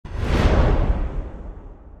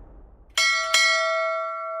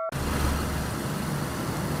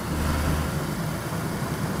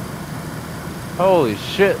Holy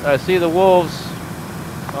shit, I see the wolves.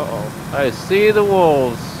 Uh-oh. I see the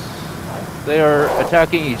wolves. They are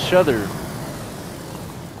attacking each other.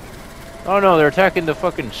 Oh no, they're attacking the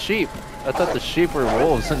fucking sheep. I thought the sheep were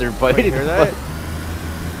wolves and they're biting. Wait, hear that?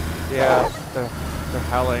 Yeah, they're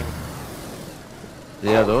howling.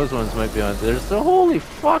 Yeah, those ones might be on. There's the holy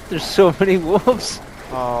fuck. There's so many wolves.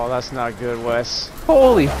 Oh, that's not good, Wes.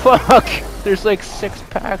 Holy fuck. There's like 6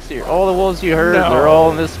 packs here. All the wolves you heard, No. they're all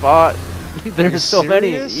in this spot. There's so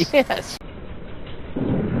serious? many. Yes.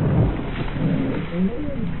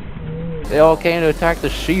 They all came to attack the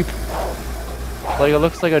sheep. Like it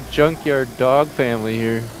looks like a junkyard dog family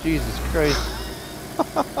here. Jesus Christ.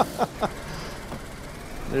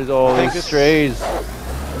 There's all these strays.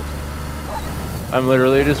 I'm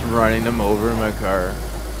literally just running them over in my car.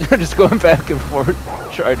 Just going back and forth,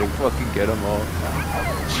 trying to fucking get them all.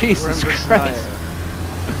 Jesus Christ.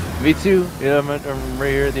 Me too. Yeah, I'm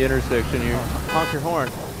right here at the intersection here. Honk your horn.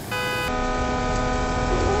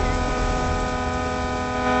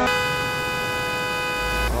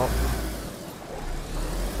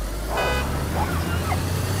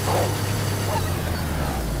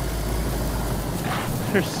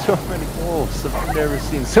 There's so many wolves. I've never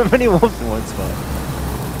seen so many wolves in one spot.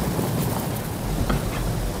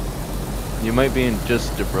 You might be in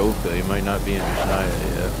just Dubrovka. You might not be in Vizhnaya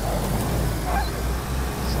yet.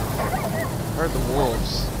 Heard the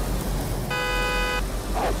wolves.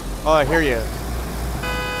 Oh, I hear you.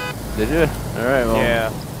 Did you? All right. Well,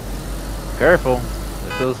 yeah. Careful.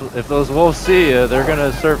 If those wolves see you, they're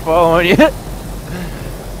gonna start following you.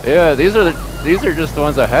 Yeah, these are just the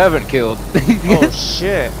ones I haven't killed. Oh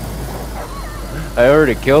shit! I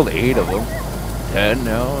already killed 8 of them. 10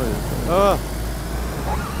 now. Oh.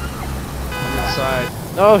 I'm inside.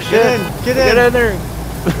 Oh shit! Get in! Get in there!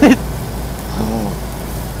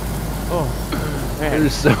 Oh man,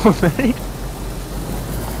 There's so many.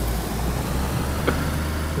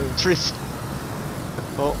 Trees.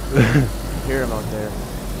 Oh, I hear him out there.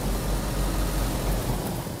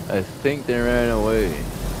 I think they ran away.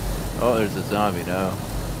 Oh, there's a zombie now.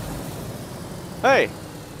 Hey!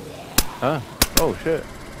 Huh? Oh shit.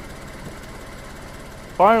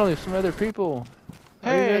 Finally, some other people.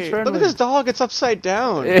 Hey, look at this dog, it's upside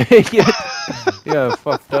down. Yeah,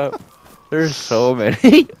 fucked up. There's so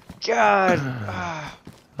many. God.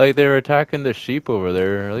 Like they were attacking the sheep over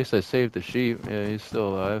there. At least I saved the sheep. Yeah, he's still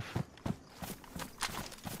alive.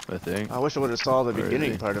 I think. I wish I would have saw the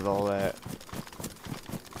beginning part of all that.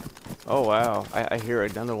 Oh wow, I hear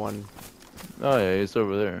another one. Oh yeah, he's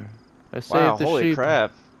over there. I saved Wow, the holy sheep.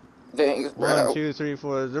 crap. Thanks, bro. 1, 2, 3,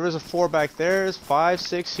 4. There was a 4 back there. There's 5,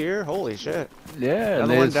 6 here. Holy shit. Yeah, Another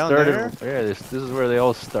and they one down started. there? Yeah, this is where they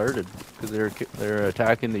all started because they're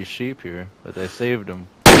attacking these sheep here, but I saved them.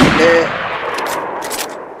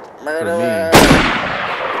 Murderer.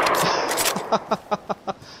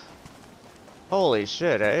 Holy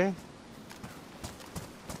shit, eh?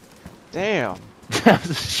 Damn. That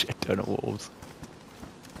was a shit ton of wolves.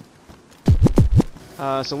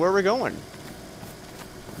 So where are we going?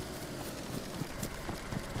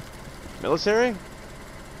 Military?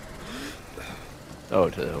 Oh,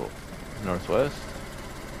 to the northwest?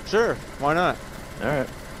 Sure, why not? Alright.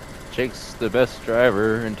 Jake's the best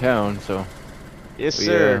driver in town, so... Yes,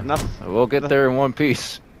 sir. We'll get there in one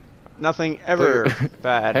piece. Nothing ever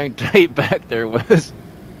bad. Hang tight back there, Wes.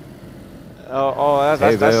 Oh,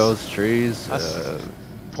 Hay that's bales, trees,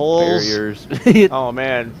 poles. barriers. Oh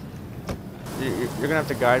man, you're gonna have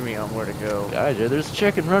to guide me on where to go. Guys, there's a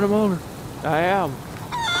chicken. Run him over. I am.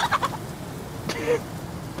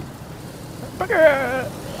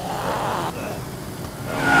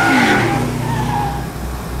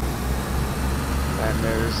 And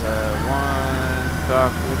there's one,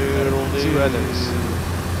 two others.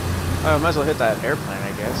 Oh, I might as well hit that airplane,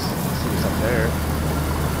 I guess. See what's up there.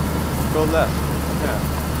 Go left. Yeah.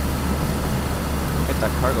 Hit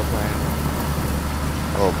that cargo plane.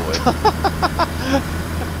 Oh boy.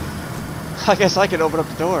 I guess I can open up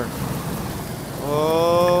the door.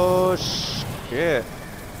 Oh shit.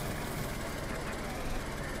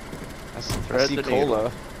 I see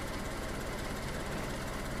cola.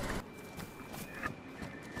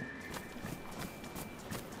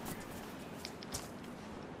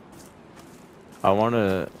 I want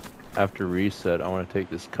to, after reset, I want to take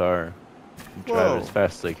this car and drive it as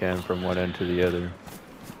fast as I can from one end to the other.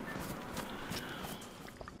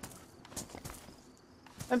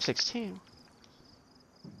 M16.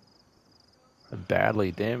 A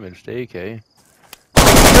badly damaged AK.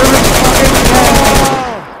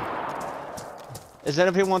 Does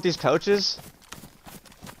anybody want these pouches?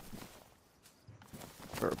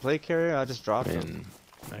 For a plate carrier, I'll just drop them.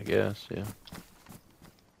 I guess, yeah.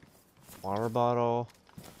 Water bottle.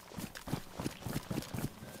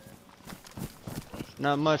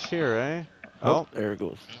 Not much here, eh? Oh, there it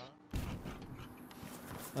goes.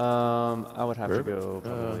 I would have to Perfect. go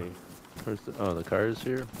probably. Where's the, oh, the car is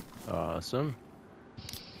here. Awesome.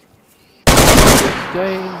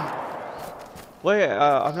 Dang. Wait,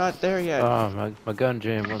 I'm not there yet. Oh, my gun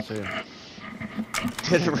jammed. 1 second.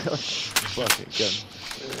 Did it really? Fucking gun.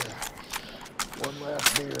 One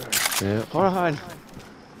last beer. Yeah. Hold on.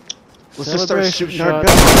 Let's just start shooting our shot.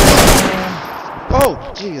 guns.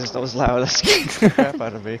 Oh, Jesus, that was loud. That scared the crap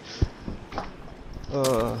out of me.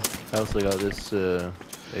 I also got this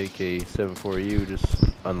AK-74U, just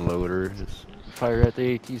unloader, just fire at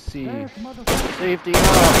the ATC. Safety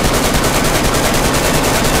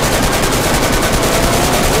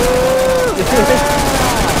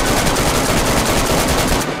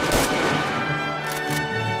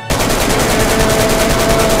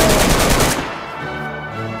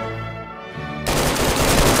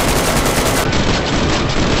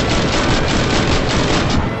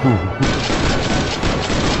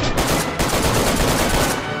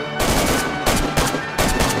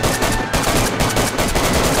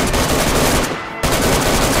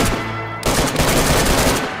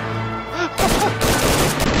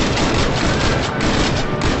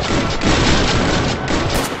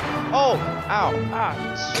Oh! Ow! Ah!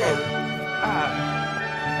 Shit! Ah!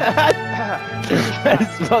 I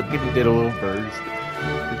just fucking did a little burst.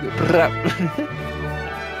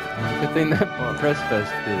 Good thing that press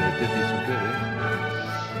fest did you some good,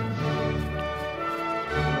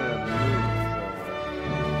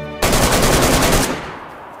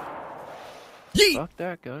 eh? Fuck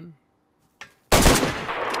that gun.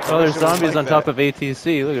 Oh, there's zombies on top of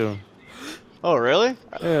ATC. Look at them. Oh, really?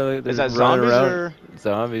 Yeah, Is that zombies or?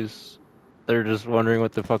 Zombies. They're just wondering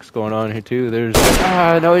what the fuck's going on here too. There's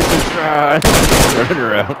noises running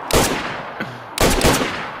around.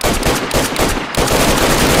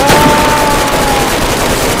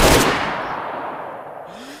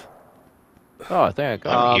 Oh, I think I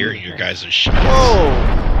got I'm hearing your guys' shots. Whoa!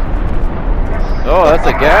 Oh, that's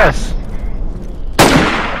a gas.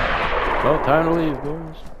 Well, time to leave,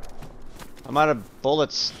 boys. I'm out of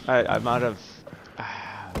bullets. I'm out of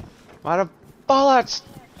bullets.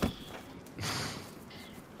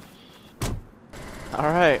 All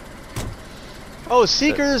right. Oh,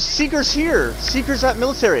 Seeker's here. Seeker's at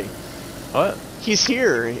military. What? He's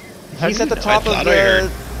here. How He's do at you the know? top of I the.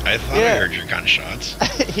 thought Yeah. I heard your gunshots.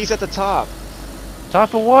 He's at the top.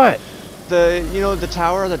 Top of what? The the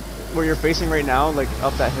tower that where you're facing right now, like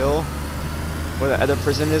up that hill, where the other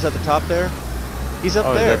prison is at the top there. He's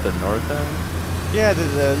up there. Is that the north end? Yeah,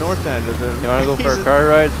 the north end of the. You wanna go for a car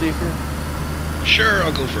ride, Seeker? Sure,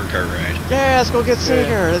 I'll go for a car ride. Yeah, let's go get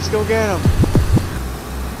Seeker. Let's go get him.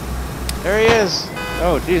 There he is.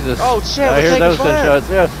 Oh Jesus! Oh shit! I we're hear taking those fire. gunshots.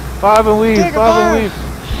 Yeah, bob and weave, Take a bob fire. and weave.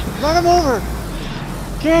 Run him over.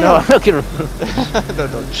 Get No, him. I'm not gonna.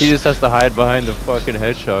 No. He just has to hide behind the fucking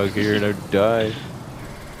hedgehog here and I'd die.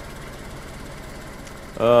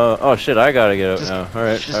 Oh shit! I gotta get out now. All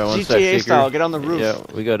right, Just all right, one sec, GTA Seeker. style. Get on the roof. Yeah,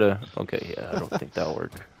 we gotta. Okay, yeah, I don't think that'll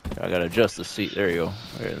work. I gotta adjust the seat. There you go.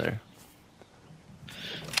 Right in there.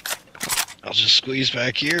 I'll just squeeze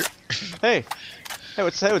back here. Hey,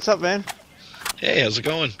 what's up, man? Hey, how's it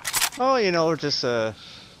going? Oh, we're just gonna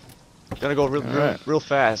go real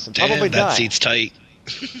fast and Damn, probably that die. seat's tight.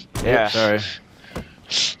 Yeah. Sorry.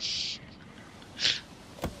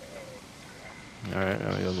 Alright,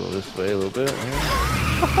 now we'll go this way a little bit. There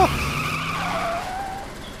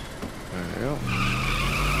we go.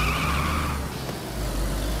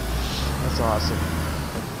 That's awesome.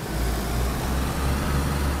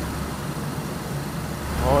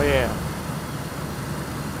 Oh yeah.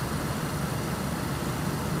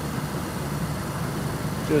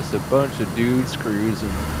 Just a bunch of dudes cruising.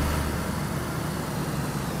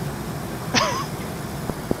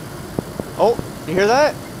 Oh, you hear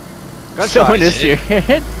that? Someone Gunshots. is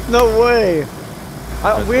here. No way.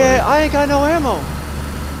 I ain't got no ammo.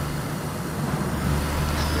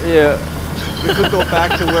 Yeah. We could go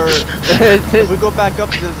back to where. If we go back up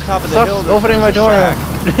to the top of the Stop hill. opening my door.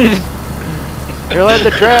 You're letting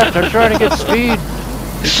the draft. I'm trying to get speed.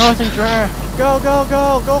 You're causing draft. Go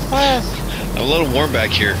fast. I'm a little warm back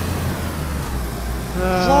here.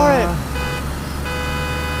 Floor it.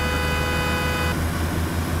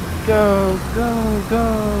 Go.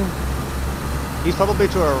 He's probably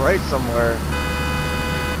to our right somewhere.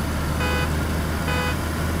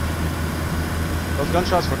 Those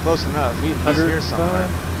gunshots were close enough. He's here somewhere.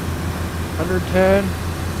 110.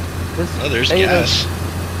 Oh, there's Hey, gas.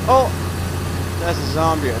 Oh, that's a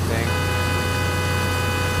zombie, I think.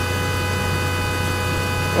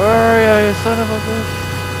 Where are you son of a bitch?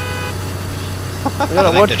 I got a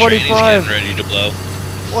I think the train's 125. getting ready to blow.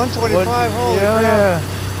 125, holy Yeah, crap. yeah.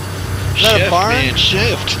 Is that a Shift, barn? man,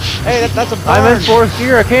 shift. Hey, that's a barn. I'm in 4th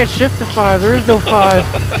gear. I can't shift to 5. There is no 5.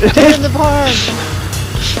 Get in the barn. Is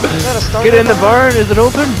that a starter Get in the barn. Is it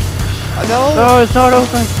open? No. No, it's not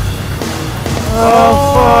open.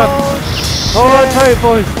 Oh, fuck. Shit. Hold on tight,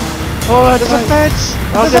 boys. Hold on There's tight. a fence.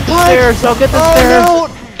 I'll There's get a the pipe. stairs. I'll get the stairs. No.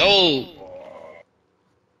 Oh,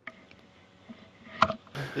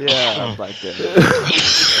 Yeah, my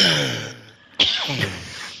goodness.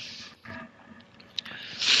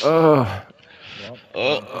 Oh.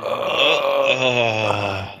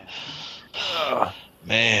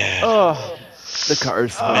 Man. Oh. The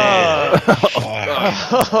car's Man. Fuck.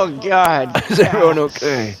 Oh God. Is everyone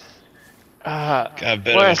okay? Got a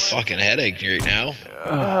bit of a fucking headache right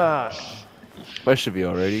now. I should be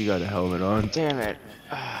alright. You got a helmet on. Damn it.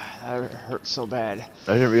 That hurt so bad.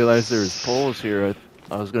 I didn't realize there was poles here.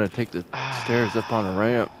 I was gonna take the stairs up on a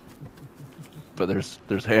ramp, but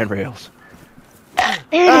there's handrails.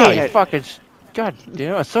 Ah, you fucking! God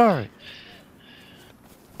damn! I'm sorry.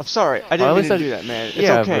 I'm sorry. I didn't mean to do that, man. It's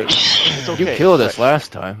yeah, okay. but It's okay. you killed us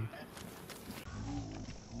last time.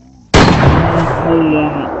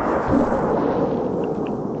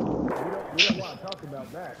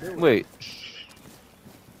 Wait.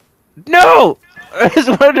 No! I just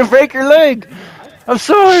wanted to break your leg. I'm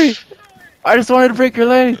sorry. I just wanted to break your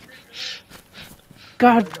leg.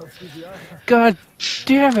 God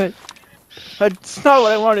damn it. That's not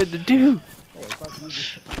what I wanted to do.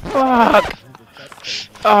 Fuck.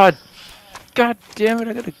 Oh, God damn it.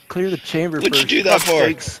 I gotta clear the chamber What'd first. you do that for?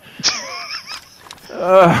 Sakes.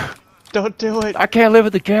 Don't do it. I can't live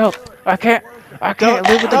with the guilt. I can't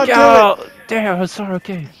live with the don't do guilt. Damn, I'm sorry,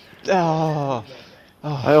 okay. Oh.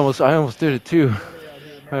 I almost did it too.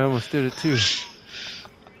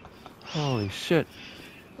 Holy shit.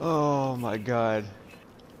 Oh my God.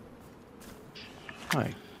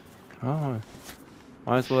 My, oh,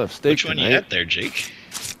 might as well have steak Which one you tonight. had there, Jake?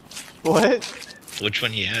 What? Which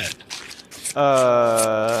one you had?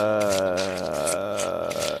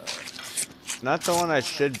 Not the one I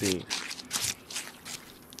should be.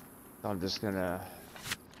 I'm just gonna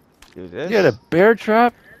do this. You had a bear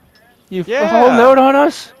trap? You Yeah. whole note on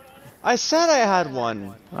us? I said I had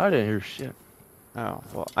one. I didn't hear shit. Oh,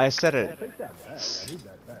 well, I said it.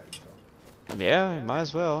 Yeah, might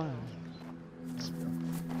as well.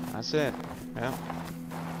 That's it. Yeah.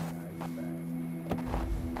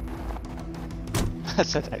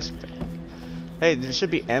 That's a nice bit. Hey, there should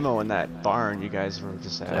be ammo in that barn you guys were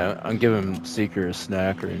just at. Yeah, I'm giving Seeker a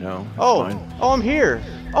snack right now. It's Oh, fine. oh, I'm here.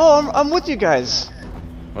 Oh, I'm with you guys.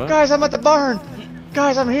 What? Guys, I'm at the barn.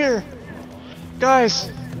 Guys, I'm here. Guys.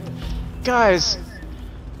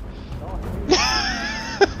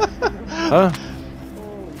 Huh?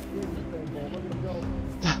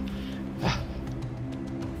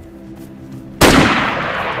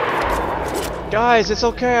 Guys, it's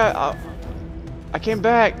okay. I came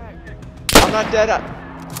back. I'm not dead.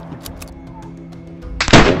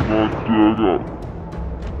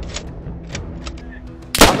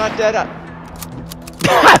 I'm not dead.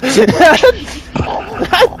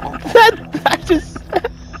 I just...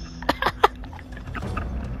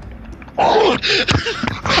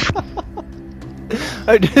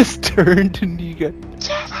 I just turned and you got...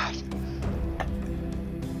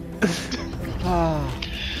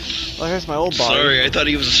 Well, here's my old body. Sorry, I thought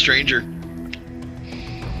he was a stranger.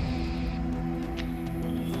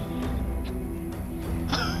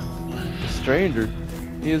 Stranger.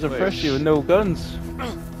 He is a freshie with no guns.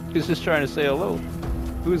 He's just trying to say hello.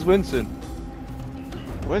 Who's Winston?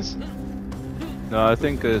 Winston? No, I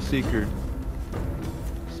think Seeker.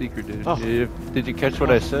 Seeker did. Oh. Did you catch what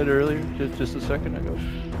I said earlier? Just a second ago.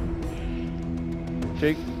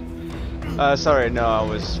 Jake? Sorry, no, I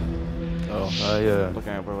was Oh,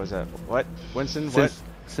 looking at where was that? What? Winston?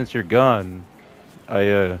 since you're gone,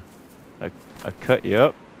 I cut you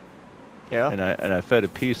up Yeah. and I fed a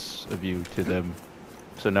piece of you to them.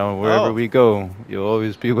 So now wherever Oh. we go, you'll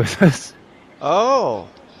always be with us. Oh.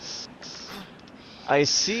 I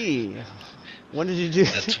see. When did you do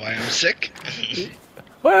that? That's why I'm sick.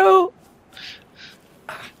 Well,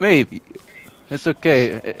 maybe. It's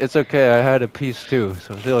okay. It's okay. I had a piece too.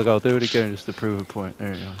 So I feel like I'll do it again just to prove a point.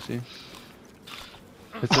 There you go. See?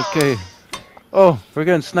 It's okay. Oh, we're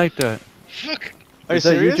getting sniped at. Fuck. Are you Is that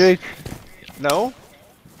serious? you, Jake? No?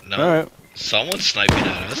 No. Alright. Someone's sniping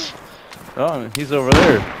at us. Oh, he's over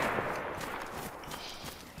there.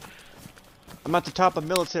 I'm at the top of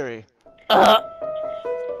military.